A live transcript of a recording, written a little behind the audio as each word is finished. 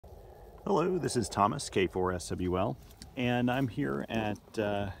Hello, this is Thomas, K4SWL, and I'm here at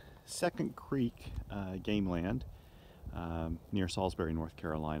Second Creek Game Land near Salisbury, North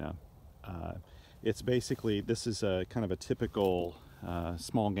Carolina. It's basically, this is a kind of a typical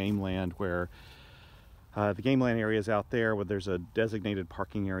small game land where the game land area is out there where there's a designated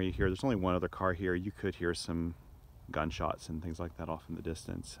parking area here. There's only one other car here. You could hear some gunshots and things like that off in the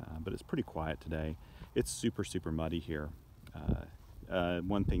distance, but it's pretty quiet today. It's super muddy here.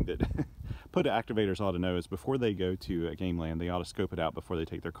 One thing that POTA activators ought to know is before they go to a game land, they ought to scope it out before they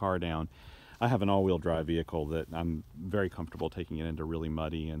take their car down. I have an all-wheel drive vehicle that I'm very comfortable taking it into really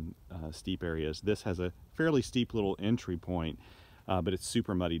muddy and steep areas. This has a fairly steep little entry point, but it's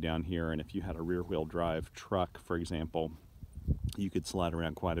super muddy down here, and if you had a rear-wheel drive truck, for example, you could slide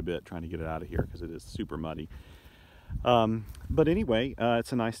around quite a bit trying to get it out of here because it is super muddy. But anyway,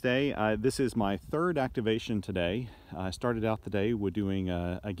 it's a nice day. This is my third activation today. I started out the day with doing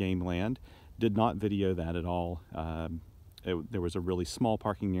a game land. Did not video that at all. There was a really small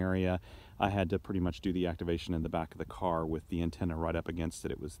parking area. I had to pretty much do the activation in the back of the car with the antenna right up against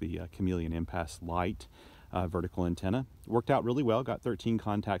it. It was the Chameleon MPAS light vertical antenna. Worked out really well, got 13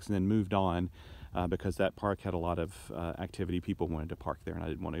 contacts and then moved on because that park had a lot of activity. People wanted to park there and I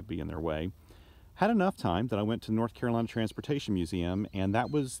didn't want to be in their way. Had enough time that I went to North Carolina Transportation Museum, and that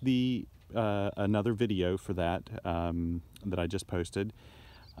was the another video for that that I just posted,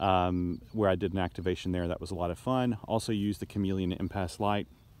 where I did an activation there. That was a lot of fun. Also used the Chameleon MPAS light.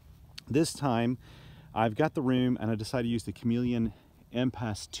 This time I've got the room and I decided to use the Chameleon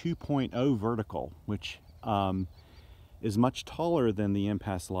MPAS 2.0 vertical, which is much taller than the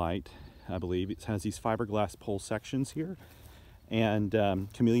MPAS light, I believe. It has these fiberglass pole sections here. And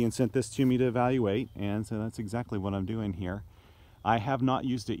Chameleon sent this to me to evaluate, and so that's exactly what I'm doing here. I have not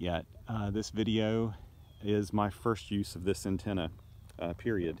used it yet. This video is my first use of this antenna,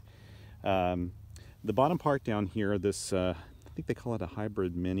 period. The bottom part down here, this, I think they call it a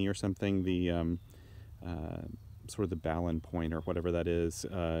hybrid mini or something, the sort of the Ballon point or whatever that is,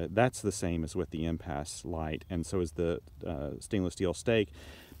 that's the same as with the MPAS light, and so is the stainless steel stake.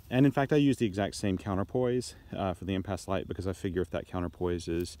 And in fact, I use the exact same counterpoise for the MPAS light because I figure if that counterpoise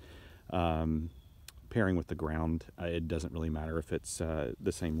is pairing with the ground, it doesn't really matter if it's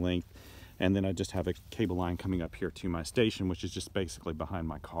the same length. And then I just have a cable line coming up here to my station, which is just basically behind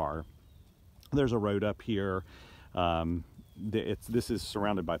my car. There's a road up here. This is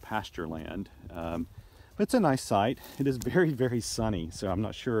surrounded by pasture land. But it's a nice site. It is very sunny, so I'm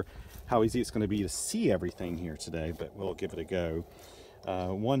not sure how easy it's going to be to see everything here today, but we'll give it a go.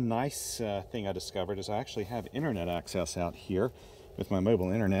 One nice thing I discovered is I actually have internet access out here with my mobile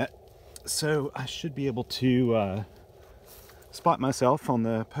internet, so I should be able to spot myself on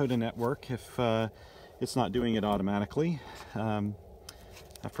the POTA network if it's not doing it automatically. I've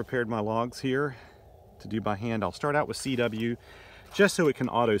prepared my logs here to do by hand. I'll start out with CW just so it can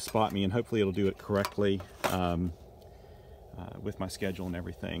auto spot me, and hopefully it'll do it correctly with my schedule and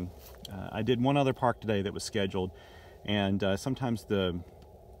everything. I did one other park today that was scheduled, and sometimes the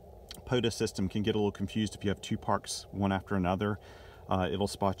POTA system can get a little confused if you have two parks one after another. It'll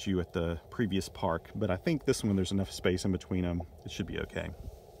spot you at the previous park, but I think this one there's enough space in between them. It should be okay.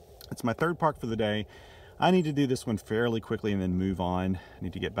 It's my third park for the day. I need to do this one fairly quickly and then move on. I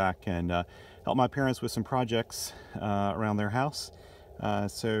need to get back and help my parents with some projects around their house.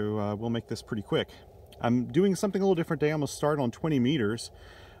 So we'll make this pretty quick. I'm doing something a little different today. I'm gonna start on 20 meters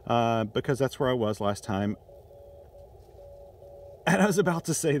because that's where I was last time. And I was about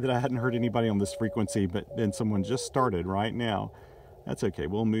to say that I hadn't heard anybody on this frequency, but then someone just started right now. That's okay,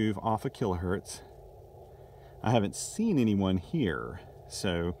 we'll move off of kilohertz. I haven't seen anyone here.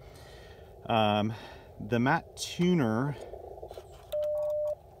 So the Matt tuner,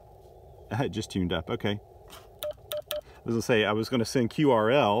 it just tuned up, okay. I was gonna say, I was gonna send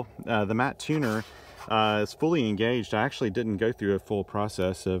QRL. The Matt tuner is fully engaged. I actually didn't go through a full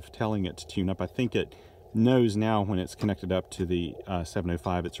process of telling it to tune up. I think it knows now when it's connected up to the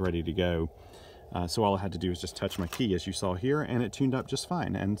 705 it's ready to go. So all I had to do was just touch my key, as you saw here, and it tuned up just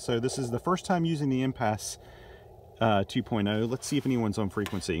fine. And so this is the first time using the MPAS 2.0. Let's see if anyone's on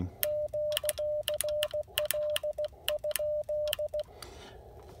frequency.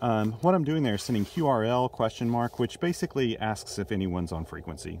 What I'm doing there is sending QRL question mark, which basically asks if anyone's on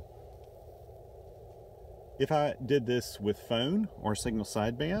frequency. If I did this with phone or signal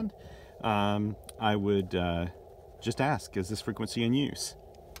sideband, I would just ask, is this frequency in use?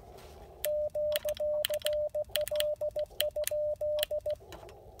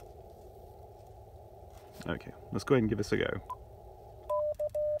 Okay, let's go ahead and give this a go.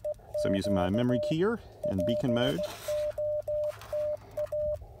 So I'm using my memory keyer in beacon mode.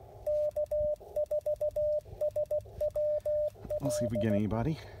 We'll see if we get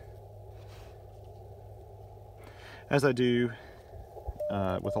anybody. As I do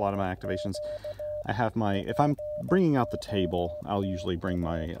with a lot of my activations, I have my, if I'm bringing out the table, I'll usually bring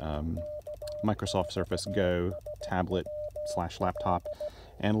my Microsoft Surface Go tablet/laptop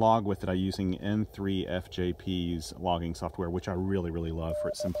and log with it using N3FJP's logging software, which I really love for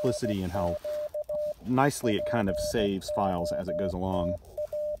its simplicity and how nicely it kind of saves files as it goes along.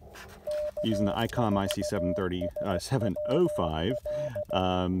 Using the Icom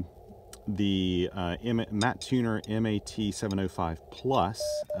IC-705, the Matt Tuner MAT-705 Plus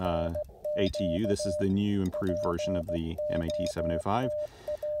ATU. This is the new improved version of the MAT-705.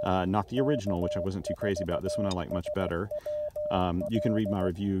 Not the original, which I wasn't too crazy about. This one I like much better. You can read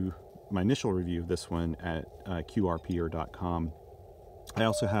my initial review of this one at qrpeer.com. I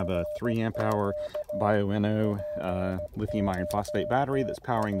also have a 3 amp hour Bioenno lithium iron phosphate battery that's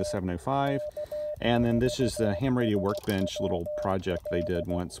powering the 705. And then this is the ham radio workbench little project they did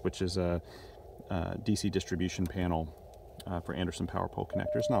once, which is a DC distribution panel for Anderson power pole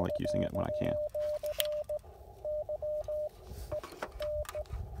connectors, and I like using it when I can.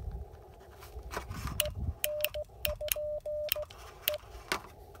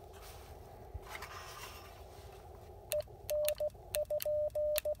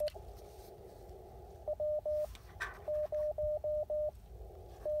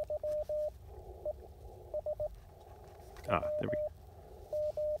 Ah, there we go.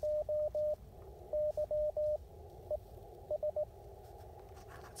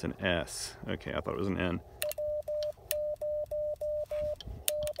 It's an S. Okay, I thought it was an N.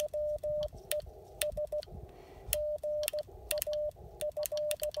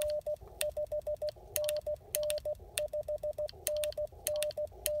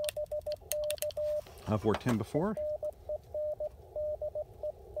 I've worked him before.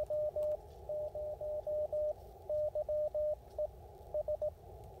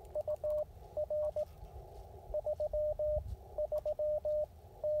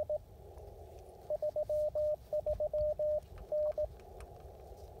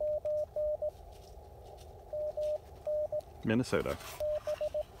 Minnesota.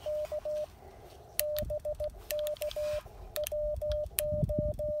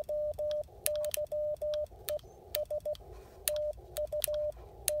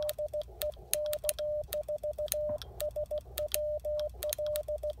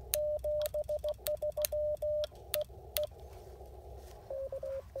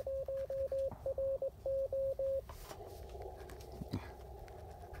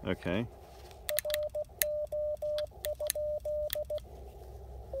 Okay.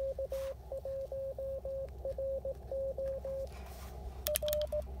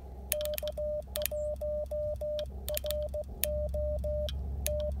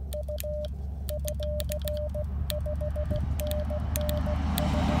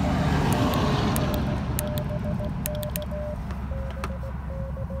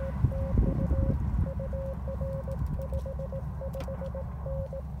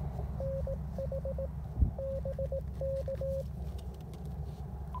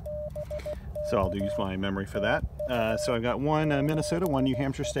 So I'll use my memory for that. So I've got one Minnesota, one New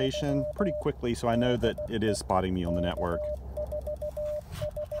Hampshire station pretty quickly, so I know that it is spotting me on the network.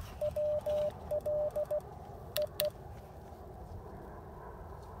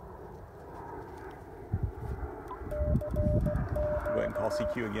 Go ahead and call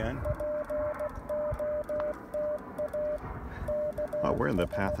CQ again. Oh, we're in the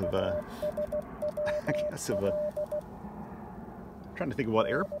path of I guess of a, I'm trying to think of what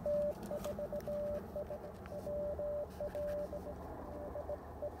air.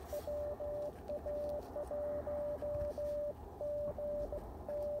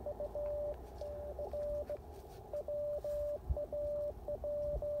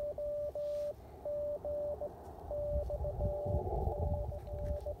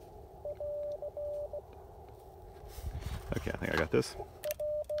 Okay, I think I got this.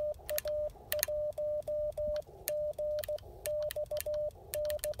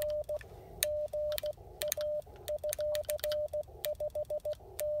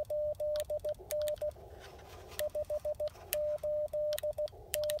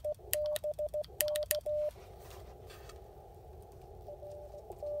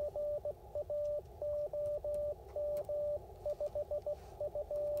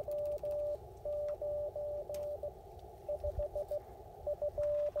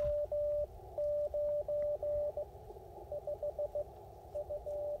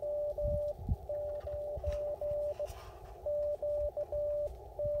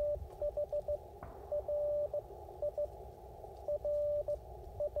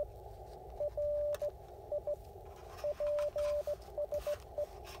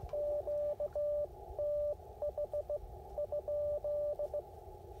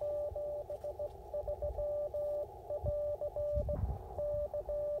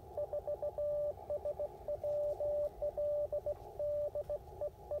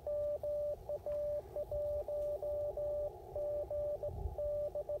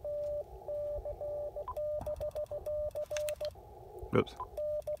 Oops.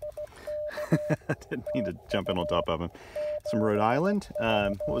 I didn't mean to jump in on top of him. Some Rhode Island.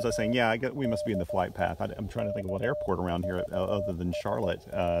 What was I saying? Yeah, we must be in the flight path. I'm trying to think of what airport around here other than Charlotte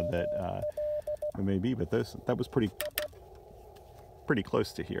that it may be, but that was pretty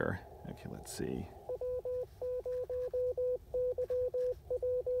close to here. Okay, let's see.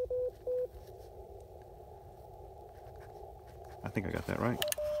 I think I got that right.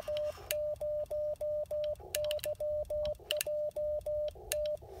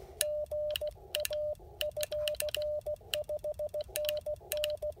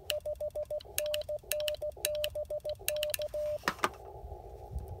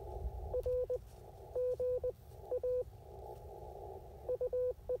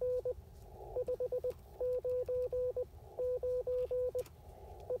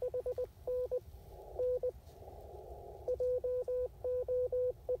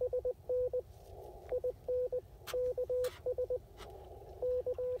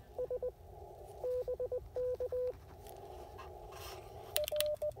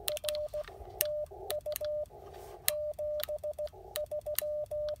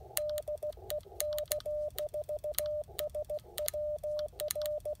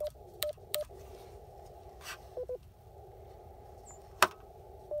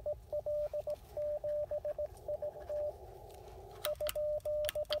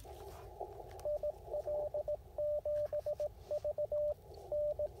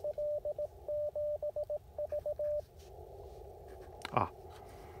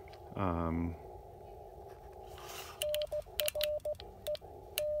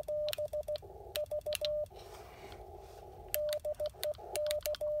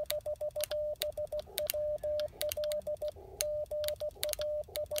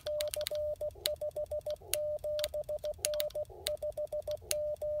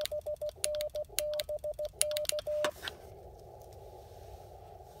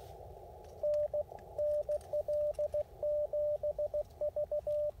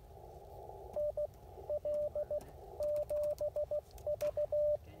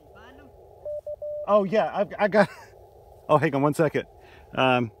 Oh yeah, I got. Oh, hang on one second.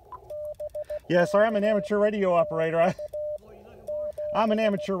 Yeah, sorry, I'm an amateur radio operator. What are you looking for? I'm an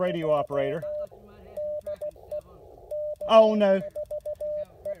amateur radio operator. I thought you might have some tracking stuff on some. Oh no. Some kind of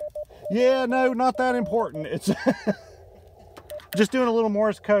critter. Yeah, no, not that important. It's just doing a little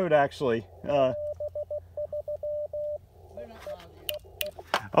Morse code, actually. We're not bothering you.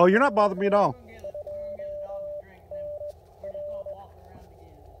 Oh, you're not bothering me at all. We're gonna get the dog a drink, and then we're just gonna walk around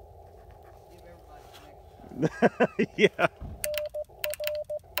again. Just give everybody some exercise. Yeah.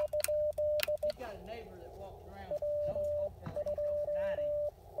 She's got a neighbor that walks around, an old fella, he's over 90, in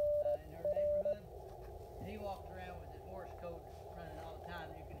her neighborhood, and he walks around with his Morse code running all the time.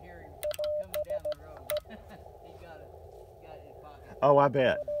 You can hear him coming down the road. He's got it in his pocket. Oh, I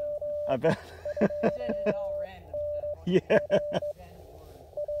bet. I bet. He says it's all random stuff. Yeah. Random words.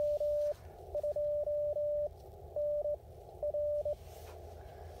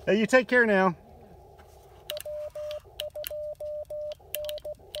 Hey, you take care now.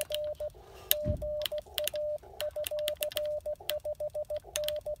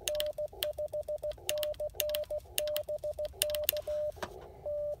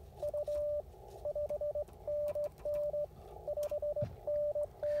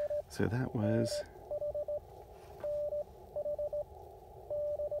 So that was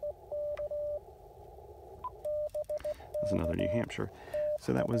another New Hampshire.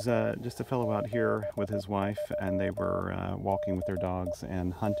 So that was just a fellow out here with his wife, and they were walking with their dogs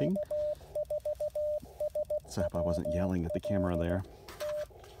and hunting. So I hope I wasn't yelling at the camera there.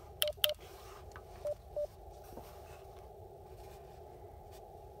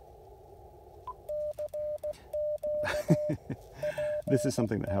 This is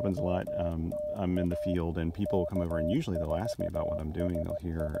something that happens a lot. I'm in the field and people will come over and usually they'll ask me about what I'm doing. They'll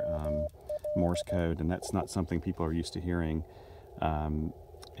hear Morse code, and that's not something people are used to hearing. And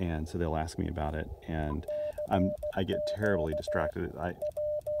so they'll ask me about it, and I get terribly distracted. I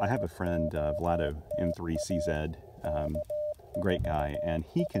have a friend, Vlado M3CZ, great guy, and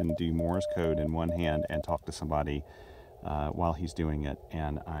he can do Morse code in one hand and talk to somebody while he's doing it,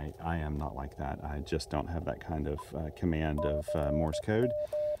 and I am not like that. I just don't have that kind of command of Morse code,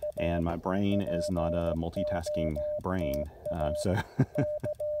 and my brain is not a multitasking brain. So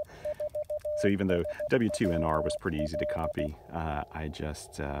so even though W2NR was pretty easy to copy, I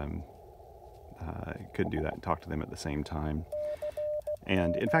just couldn't do that and talk to them at the same time.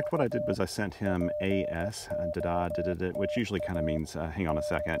 And in fact, what I did was I sent him AS, which usually kind of means, hang on a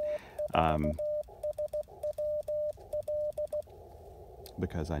second,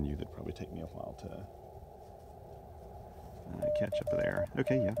 because I knew that'd probably take me a while Catch up there.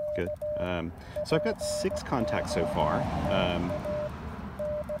 Okay, yeah, good. So I've got 6 contacts so far.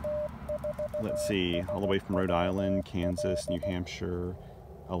 Let's see, all the way from Rhode Island, Kansas, New Hampshire,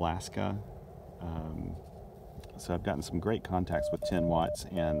 Alaska. So I've gotten some great contacts with 10 watts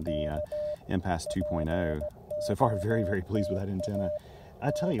and the MPAS 2.0. So far, very, very pleased with that antenna.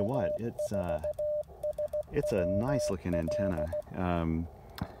 I tell you what, it's a nice looking antenna.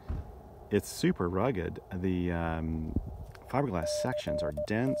 It's super rugged. The fiberglass sections are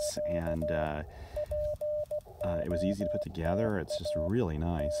dense, and it was easy to put together. It's just really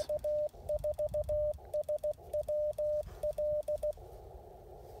nice.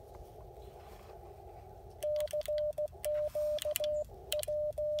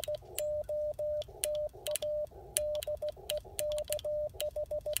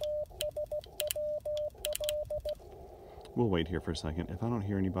 We'll wait here for a second. If I don't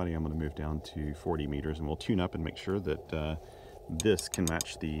hear anybody, I'm going to move down to 40 meters and we'll tune up and make sure that this can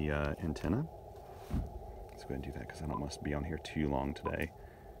match the antenna. Let's go ahead and do that because I don't want to be on here too long today.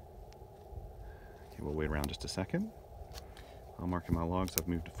 Okay, we'll wait around just a second. I'll mark in my logs I've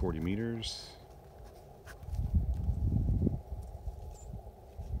moved to 40 meters.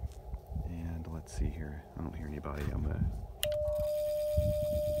 And let's see here. I don't hear anybody. I'm going to...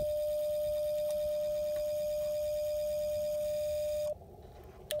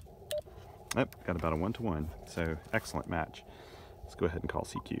 Yep, got about a 1-to-1, so excellent match. Let's go ahead and call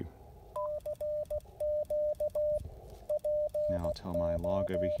CQ. Now I'll tell my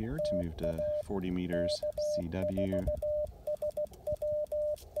log over here to move to 40 meters CW.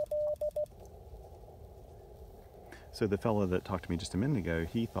 So the fellow that talked to me just a minute ago,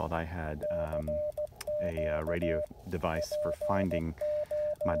 he thought I had a radio device for finding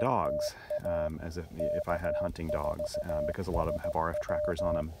my dogs, as if I had hunting dogs, because a lot of them have RF trackers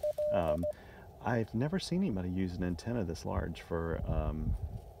on them. I've never seen anybody use an antenna this large for,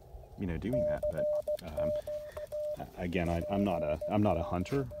 you know, doing that. But again, I'm not a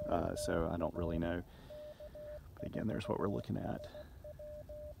hunter, so I don't really know. But again, there's what we're looking at.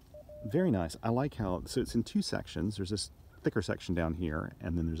 Very nice. I like how, so it's in 2 sections. There's this thicker section down here,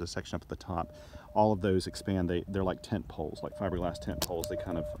 and then there's a section up at the top. All of those expand. They're like tent poles, like fiberglass tent poles. They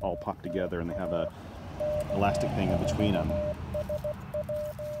kind of all pop together, and they have a elastic thing in between them.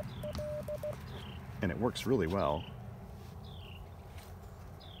 And it works really well.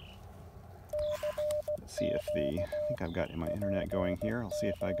 Let's see if I think I've got my internet going here. I'll see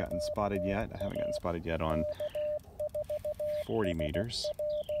if I've gotten spotted yet. I haven't gotten spotted yet on 40 meters.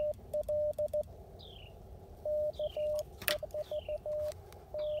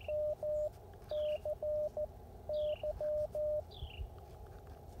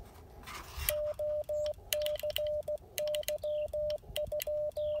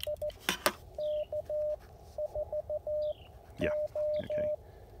 Yeah, okay.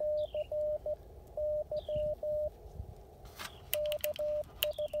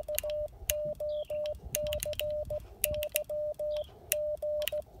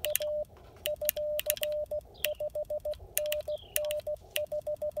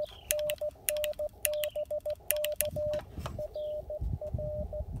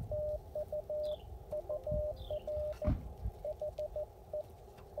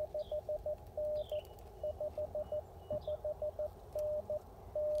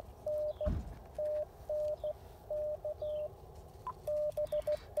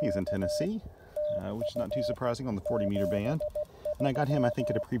 He's in Tennessee, which is not too surprising on the 40-meter band. And I got him, I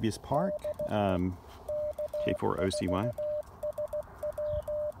think, at a previous park, K4OCY.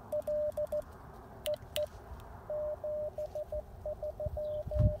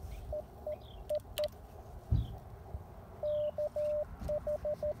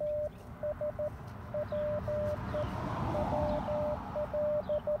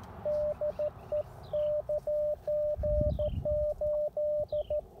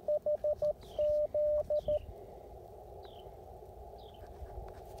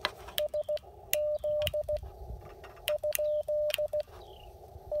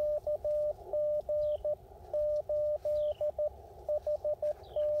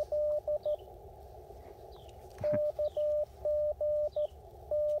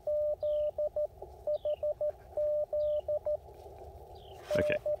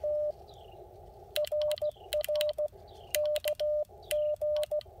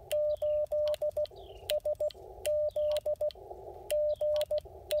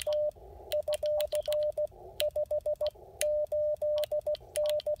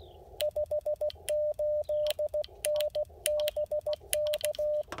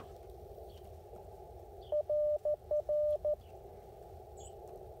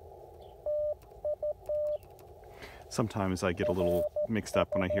 sometimes I get a little mixed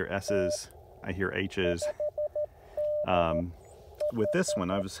up when I hear S's, I hear H's. With this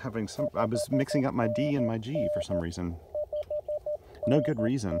one, I was mixing up my D and my G for some reason. No good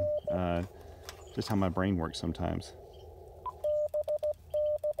reason, just how my brain works sometimes.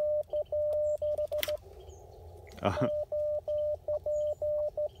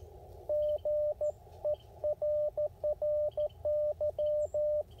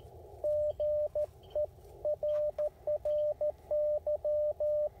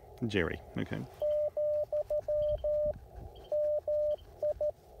 Jerry, okay.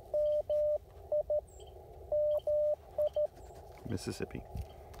 Mississippi.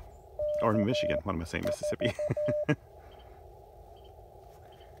 Or Michigan. What am I saying? Mississippi.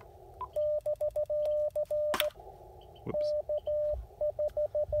 Whoops.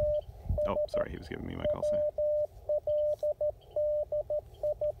 Oh, sorry, he was giving me my call sign.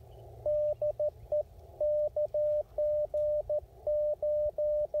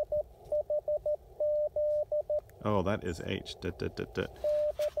 Oh, that is H.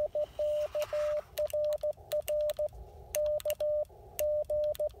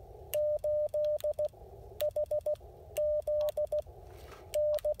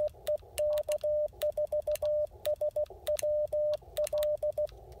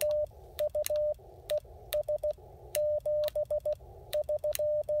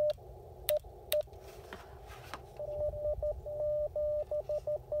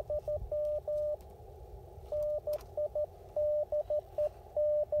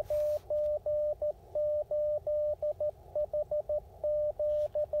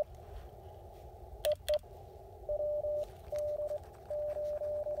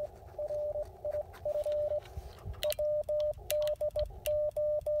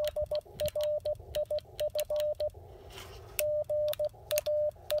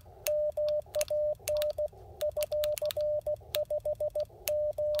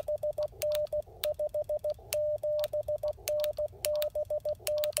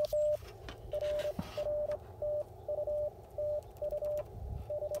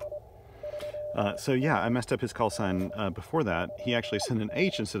 So yeah, I messed up his call sign before that. He actually sent an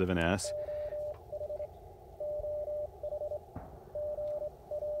H instead of an S.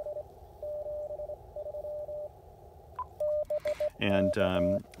 And,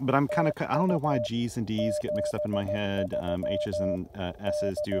 but I'm kind of, I don't know why G's and D's get mixed up in my head. H's and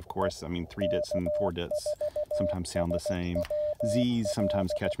S's do, of course. I mean, 3 dits and 4 dits sometimes sound the same. Z's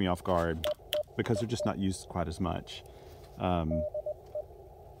sometimes catch me off guard because they're just not used quite as much.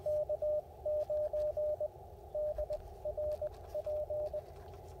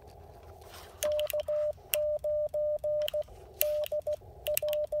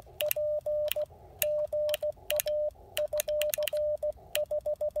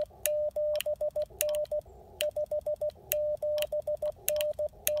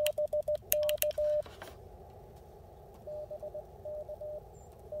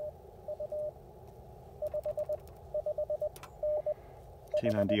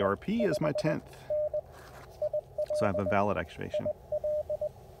 K9DRP is my 10th. So I have a valid activation.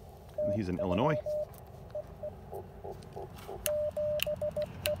 And he's in Illinois.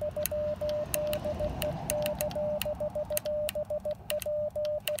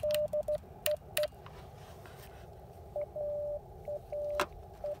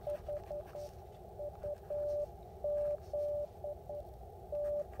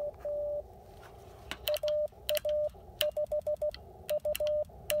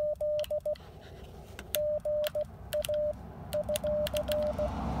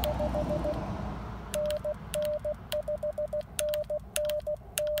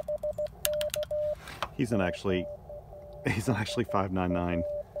 He's not actually 599.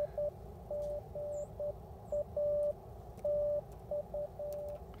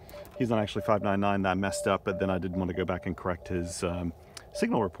 He's not actually 599. I messed up, but then I didn't want to go back and correct his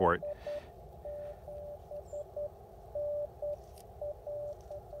signal report.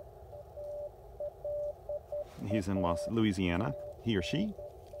 He's in Louisiana, he or she.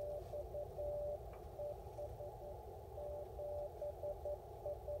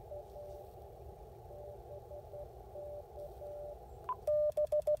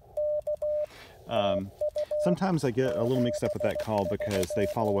 Sometimes I get a little mixed up with that call because they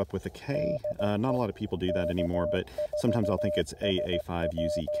follow up with a K. Not a lot of people do that anymore, but sometimes I'll think it's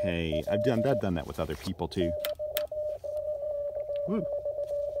AA5UZK. I've done that with other people too. Woo.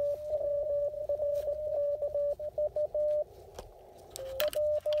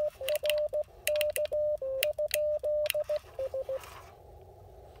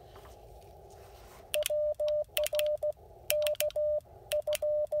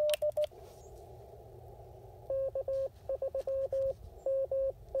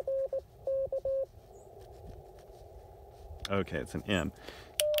 Okay, it's an M.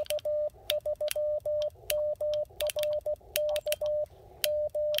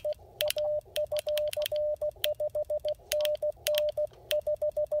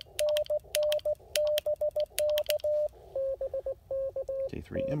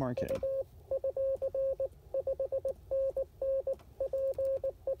 K3 MRK.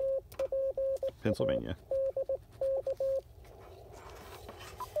 Pennsylvania.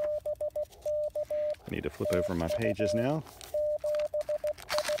 I need to flip over my pages now.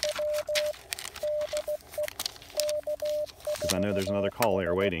 Because I know there's another call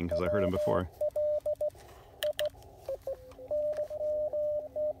there waiting because I heard him before.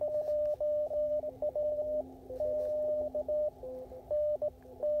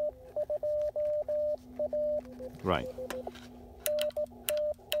 Right.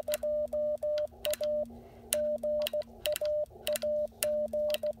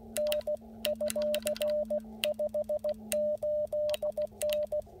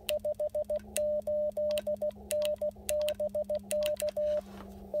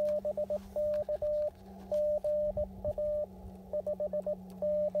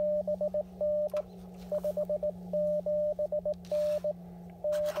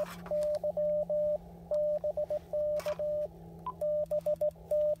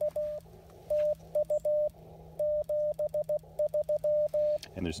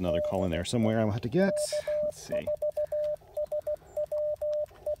 And there's another call in there somewhere I'll have to get. Let's see.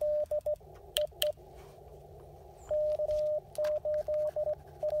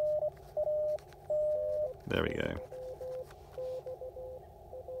 There we go.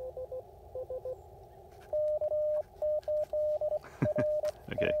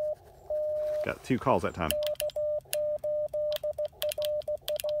 Okay. Got 2 calls that time.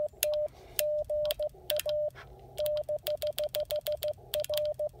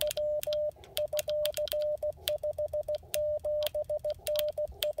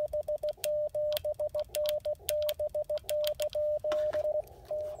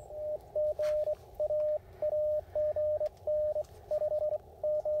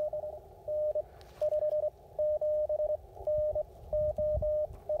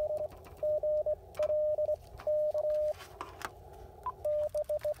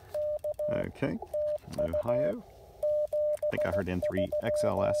 Okay, Ohio. I think I heard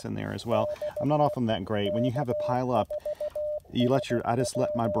N3XLS in there as well. I'm not often that great. When you have a pile up, I just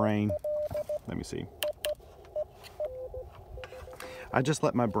let my brain, let me see. I just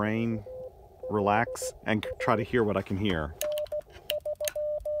let my brain relax and try to hear what I can hear.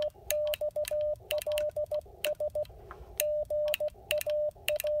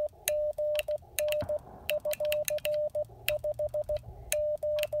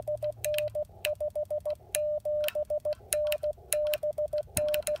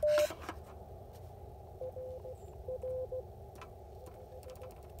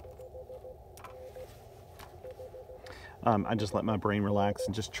 I just let my brain relax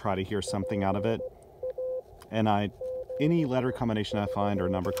and just try to hear something out of it. And any letter combination I find or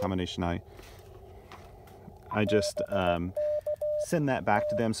number combination, I just send that back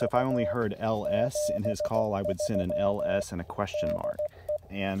to them. So if I only heard LS in his call, I would send an LS and a question mark.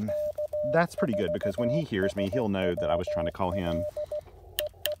 And that's pretty good because when he hears me, he'll know that I was trying to call him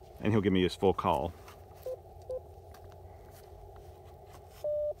and he'll give me his full call.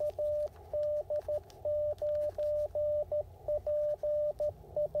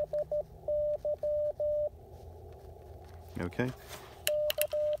 Okay.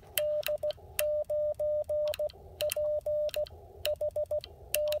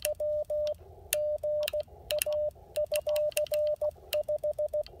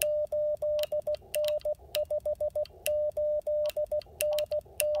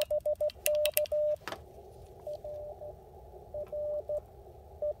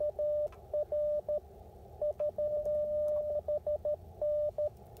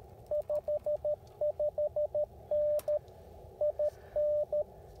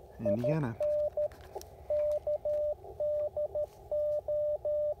 Indiana.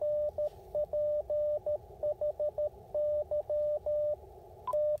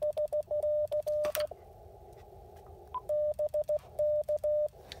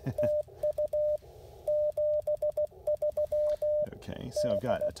 Okay, so I've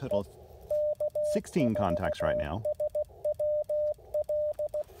got a total of 16 contacts right now.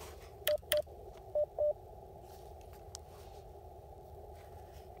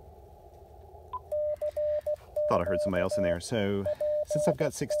 Thought I heard somebody else in there. So since I've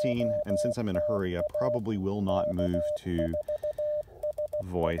got 16 and since I'm in a hurry, I probably will not move to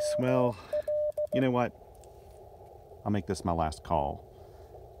voice. Well, you know what? I'll make this my last call.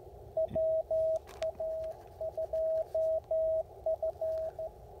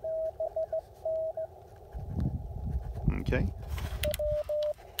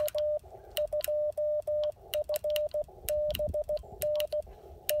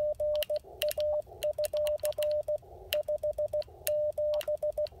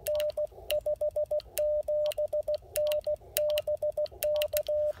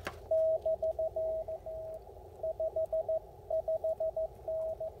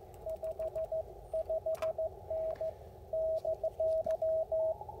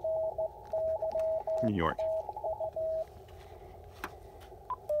 New York.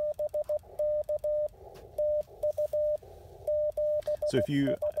 So if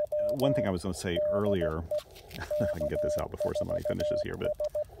you, one thing I was going to say earlier, if I can get this out before somebody finishes here, but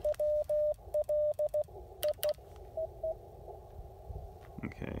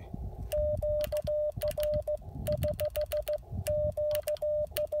okay.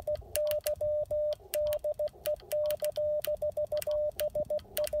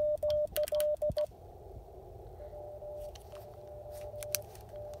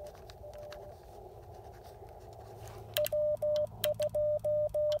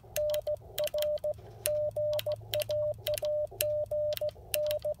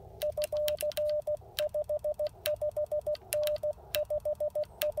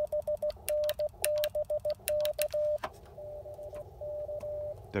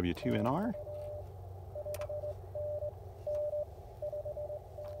 W2NR.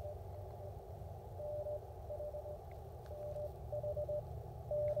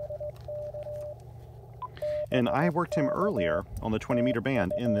 And I worked him earlier on the 20-meter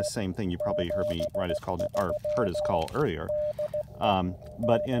band in this same thing. You probably heard me write his call, or heard his call earlier.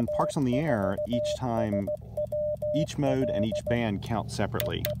 But in Parks on the Air, each time, each mode and each band count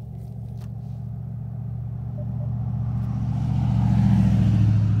separately.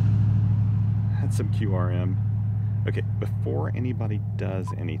 That's some QRM. Okay, before anybody does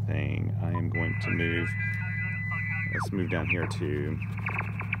anything, I am going to move, let's move down here to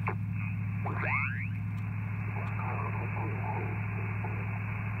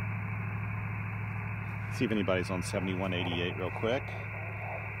see if anybody's on 7188 real quick.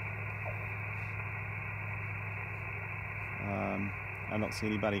 I don't see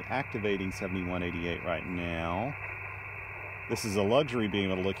anybody activating 7188 right now. This is a luxury being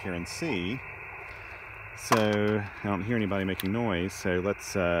able to look here and see. So I don't hear anybody making noise. So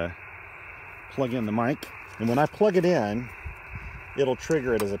let's plug in the mic. And when I plug it in, it'll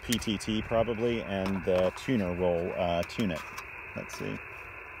trigger it as a PTT probably, and the tuner will tune it. Let's see.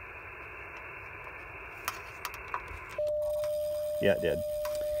 Yeah, it did.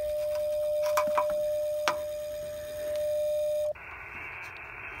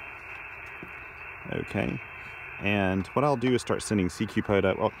 Okay. And what I'll do is start sending CQ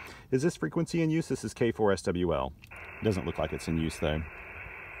POTA. Well, is this frequency in use? This is K4SWL. Doesn't look like it's in use though.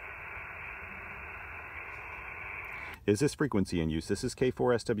 Is this frequency in use? This is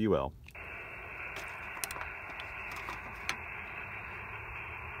K4SWL.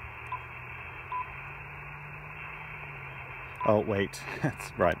 Oh, wait.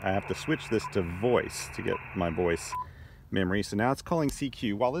 That's right. I have to switch this to voice to get my voice memory. So now it's calling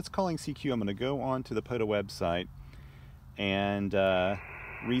CQ. While it's calling CQ, I'm going to go on to the POTA website and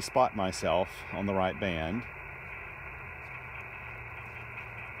respot myself on the right band.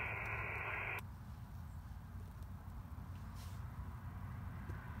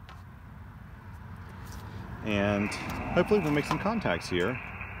 And hopefully we'll make some contacts here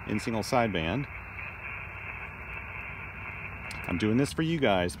in single sideband. I'm doing this for you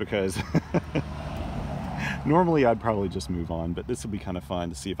guys because normally I'd probably just move on, but this will be kind of fun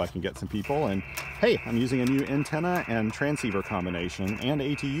to see if I can get some people. And hey, I'm using a new antenna and transceiver combination and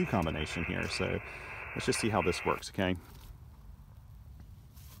ATU combination here, so let's just see how this works, okay?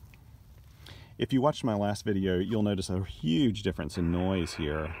 If you watched my last video, you'll notice a huge difference in noise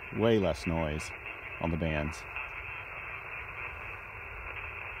here, way less noise on the bands.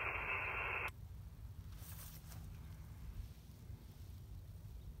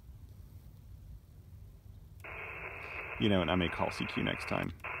 You know, and I may call CQ next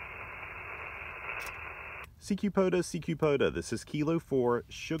time. CQ POTA, CQ POTA. This is Kilo 4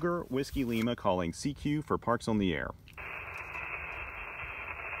 Sugar Whiskey Lima calling CQ for Parks on the Air.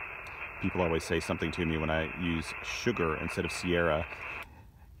 People always say something to me when I use sugar instead of Sierra.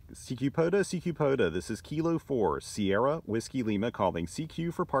 CQ POTA, CQ POTA. This is Kilo 4 Sierra Whiskey Lima calling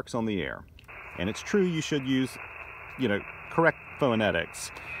CQ for Parks on the Air. And it's true, you should use, you know, correct phonetics.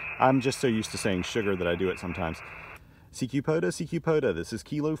 I'm just so used to saying sugar that I do it sometimes. CQ POTA, CQ POTA. This is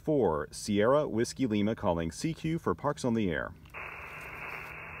Kilo 4 Sierra Whiskey Lima calling CQ for Parks on the Air.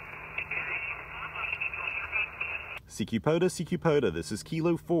 CQ POTA, CQ POTA. This is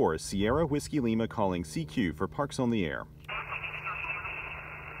Kilo 4 Sierra Whiskey Lima calling CQ for Parks on the Air.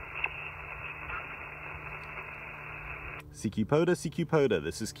 CQ POTA, CQ POTA.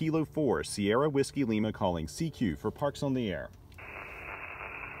 This is Kilo 4 Sierra Whiskey Lima calling CQ for Parks on the Air.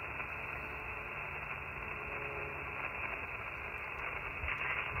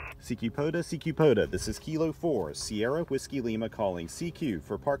 CQ POTA, CQ POTA. This is Kilo 4 Sierra Whiskey Lima calling CQ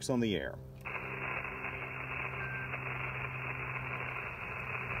for Parks on the Air.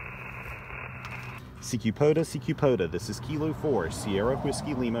 CQ POTA, CQ POTA, this is Kilo 4, Sierra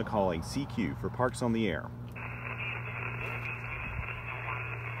Whiskey Lima calling CQ for Parks on the Air.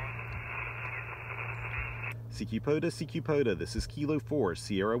 CQ POTA, CQ POTA, this is Kilo 4,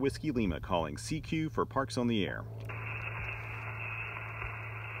 Sierra Whiskey Lima calling CQ for Parks on the Air.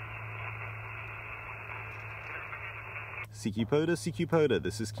 CQ POTA, CQ POTA,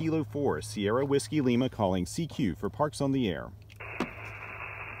 this is Kilo 4, Sierra Whiskey Lima calling CQ for Parks on the Air.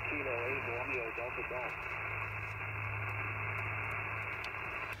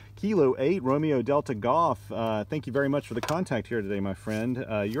 Kilo 8, Romeo Delta Golf, thank you very much for the contact here today, my friend.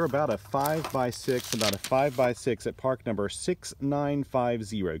 You're about a 5x6 at park number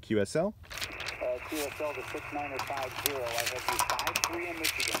 6950, QSL? QSL to 69050, I have you 53 in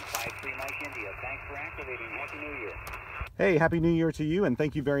Michigan, 53 Mike India. Thanks for activating. Happy New Year. Hey, Happy New Year to you, and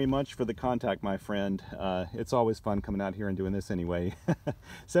thank you very much for the contact, my friend. It's always fun coming out here and doing this anyway.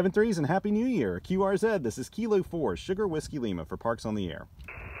 7-3s and Happy New Year. QRZ, this is Kilo 4, Sugar Whiskey Lima for Parks on the Air.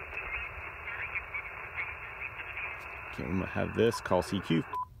 Okay, I'm gonna have this call CQ.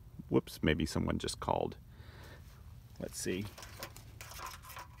 Whoops, maybe someone just called. Let's see.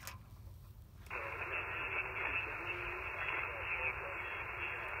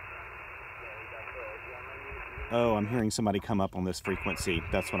 Oh, I'm hearing somebody come up on this frequency.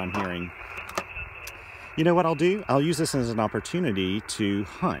 That's what I'm hearing. You know what I'll do? I'll use this as an opportunity to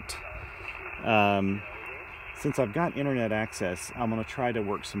hunt. Since I've got internet access, I'm going to try to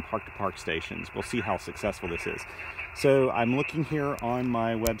work some park-to-park stations. We'll see how successful this is. So I'm looking here on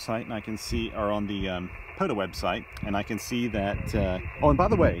my website, and I can see, or on the POTA website, and I can see that, oh, and by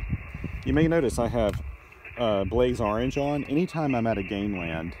the way, you may notice I have Blaze Orange on. Anytime I'm at a game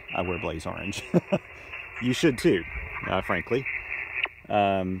land, I wear Blaze Orange. You should too, frankly.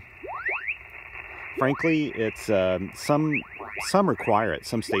 Frankly, it's some require it,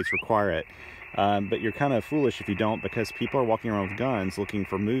 some states require it, but you're kind of foolish if you don't, because people are walking around with guns looking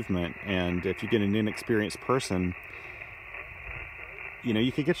for movement, and if you get an inexperienced person, you know,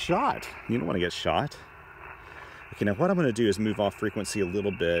 you could get shot. You don't want to get shot. Okay, now what I'm going to do is move off frequency a little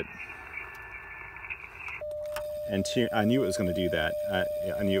bit. And I knew it was going to do that.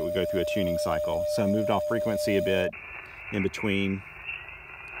 I knew it would go through a tuning cycle. So I moved off frequency a bit in between.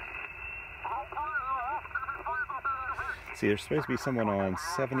 See, there's supposed to be someone on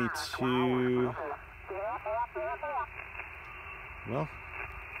 72. Well,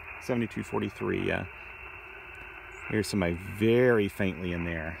 7243, yeah. Here's somebody very faintly in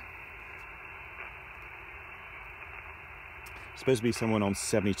there. Supposed to be someone on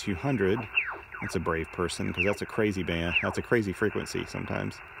 7200. That's a brave person, because that's a crazy band. That's a crazy frequency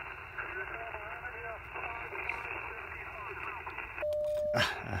sometimes.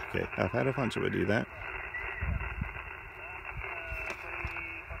 Okay, I've had a hunch it would do that.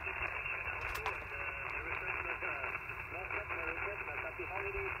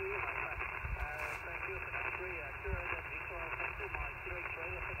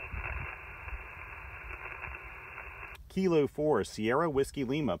 Kilo 4, Sierra Whiskey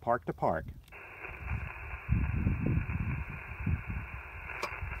Lima, park to park.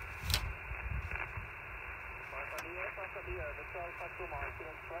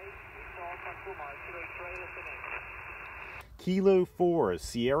 Kilo 4,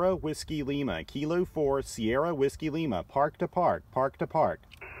 Sierra Whiskey Lima. Kilo 4, Sierra Whiskey Lima. Park to park. Park to park.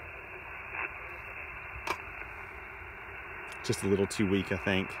 Just a little too weak, I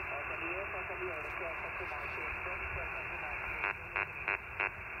think.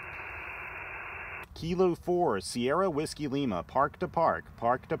 Kilo 4, Sierra Whiskey Lima. Park to park.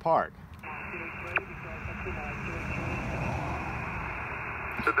 Park to park.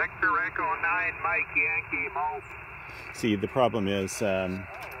 The Victor Echo 9, Mike Yankee, Mo. See, the problem is I'm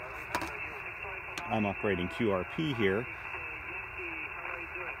operating QRP here.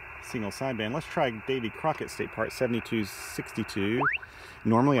 Single sideband. Let's try Davy Crockett State Park 7262.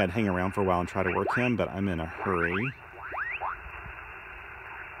 Normally I'd hang around for a while and try to work him, but I'm in a hurry.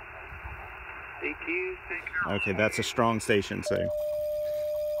 Okay, that's a strong station, so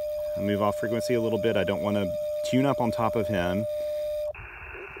I'll move off frequency a little bit. I don't want to tune up on top of him.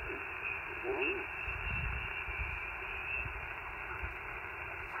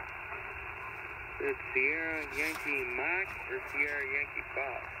 Sierra Yankee Mike or Sierra Yankee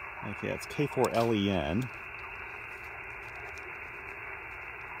Fox? Okay, that's K4LEN.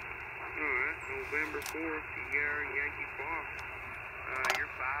 Alright, November 4th, Sierra Yankee Fox. You're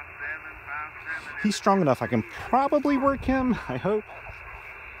 5757. He's strong enough I can probably work him, I hope.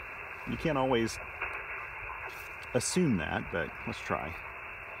 You can't always assume that, but let's try.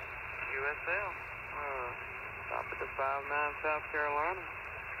 USL. Stop at the 59 South Carolina.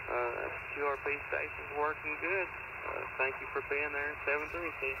 QRP station's working good. Thank you for being there.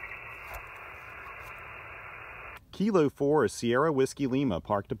 7-3. Kilo 4 Sierra Whiskey Lima,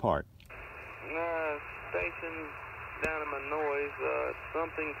 park to park. Station down in my noise.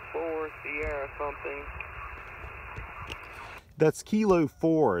 Something 4 Sierra something. That's Kilo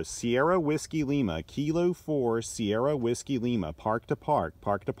 4 Sierra Whiskey Lima. Kilo 4 Sierra Whiskey Lima, park to park,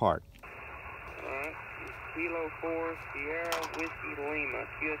 park to park. Alright. Kilo 4 Sierra Whiskey Lima.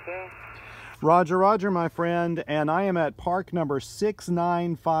 QSL? Roger, roger, my friend, and I am at park number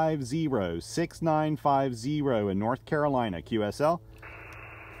 6950 in North Carolina. QSL?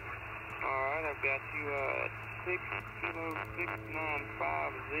 Alright, I've got you at 6950.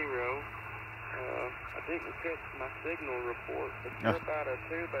 I didn't catch my signal report, but you're about a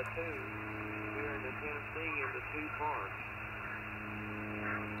 2x2 here in the Tennessee in the 2 parks.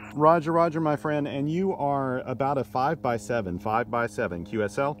 Roger, roger, my friend, and you are about a 5x7, 5x7.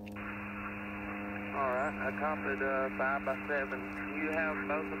 QSL? Alright, I copied 5x7. Do you have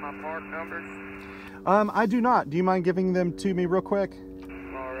both of my park numbers? I do not. Do you mind giving them to me real quick?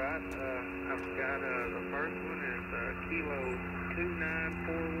 Alright, I've got the first one is Kilo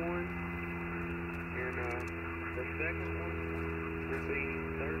 2941, and the second one will be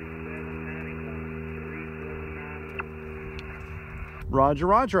 3791. Roger,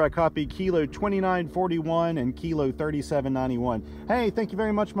 roger. I copy Kilo 2941 and Kilo 3791. Hey, thank you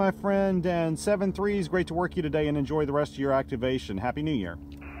very much, my friend, and 7-3s. Great to work you today, and enjoy the rest of your activation. Happy New Year.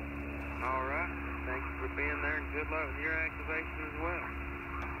 Alright, thank you for being there, and good luck with your activation as well.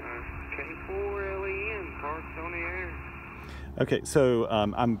 K4LEN, parks on the air. Okay, so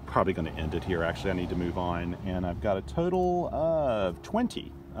I'm probably going to end it here. Actually, I need to move on, and I've got a total of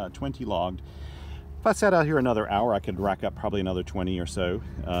 20 logged. If I sat out here another hour, I could rack up probably another 20 or so,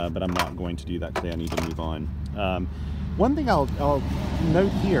 but I'm not going to do that today. I need to move on. One thing I'll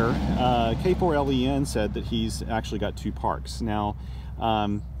note here, K4LEN said that he's actually got 2 parks. Now,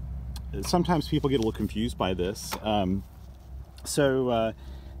 sometimes people get a little confused by this.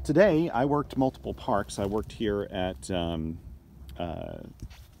 Today I worked multiple parks. I worked here at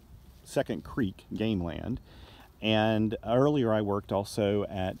Second Creek Game Land, and earlier I worked also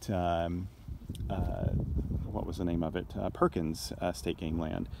at what was the name of it? Perkins State Game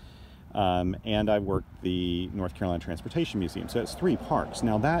Land. And I worked the North Carolina Transportation Museum. So it's 3 parks.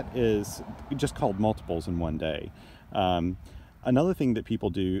 Now that is just called multiples in one day. Another thing that people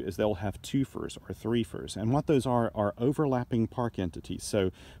do is they'll have 2-fers or 3-fers, and what those are overlapping park entities.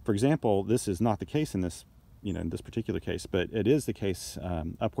 So, for example, this is not the case in this, in this particular case, but it is the case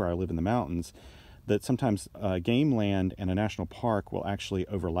up where I live in the mountains, that sometimes game land and a national park will actually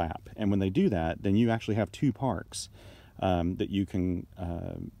overlap. And when they do that, then you actually have 2 parks that you can,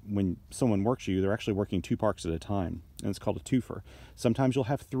 when someone works you, they're actually working 2 parks at a time, and it's called a 2-fer. Sometimes you'll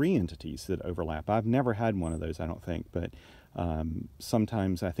have 3 entities that overlap. I've never had one of those, I don't think, but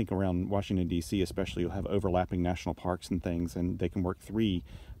sometimes I think around Washington, D.C. especially, you'll have overlapping national parks and things, and they can work 3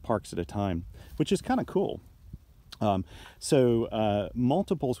 parks at a time, which is kind of cool.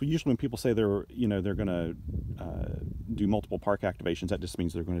 Multiples, usually when people say they're going to do multiple park activations, that just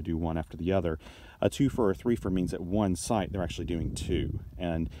means they're going to do one after the other. A 2-fer or 3-fer means at one site they're actually doing 2.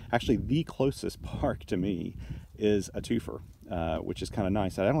 And actually the closest park to me is a 2-fer, which is kind of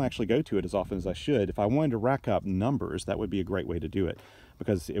nice. I don't actually go to it as often as I should. If I wanted to rack up numbers, that would be a great way to do it,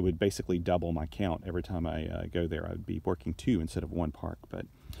 because it would basically double my count every time I go there. I would be working 2 instead of 1 park. But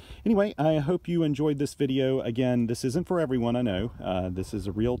anyway, I hope you enjoyed this video. Again, this isn't for everyone, I know. This is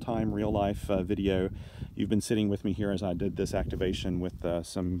a real-time, real-life video. You've been sitting with me here as I did this activation with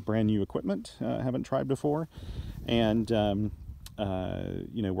some brand new equipment I haven't tried before, and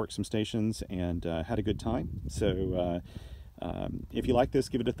worked some stations and had a good time. So if you like this,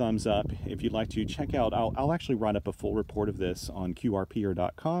 give it a thumbs up. If you'd like to check out, I'll actually write up a full report of this on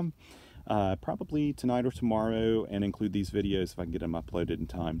qrper.com. Probably tonight or tomorrow, and include these videos if I can get them uploaded in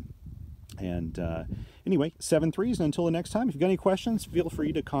time. And anyway, 7-3s, and until the next time, if you've got any questions, feel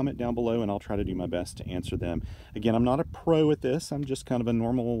free to comment down below, and I'll try to do my best to answer them. Again, I'm not a pro at this. I'm just kind of a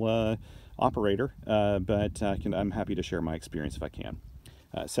normal operator, but I'm happy to share my experience if I can.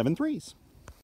 7-3s.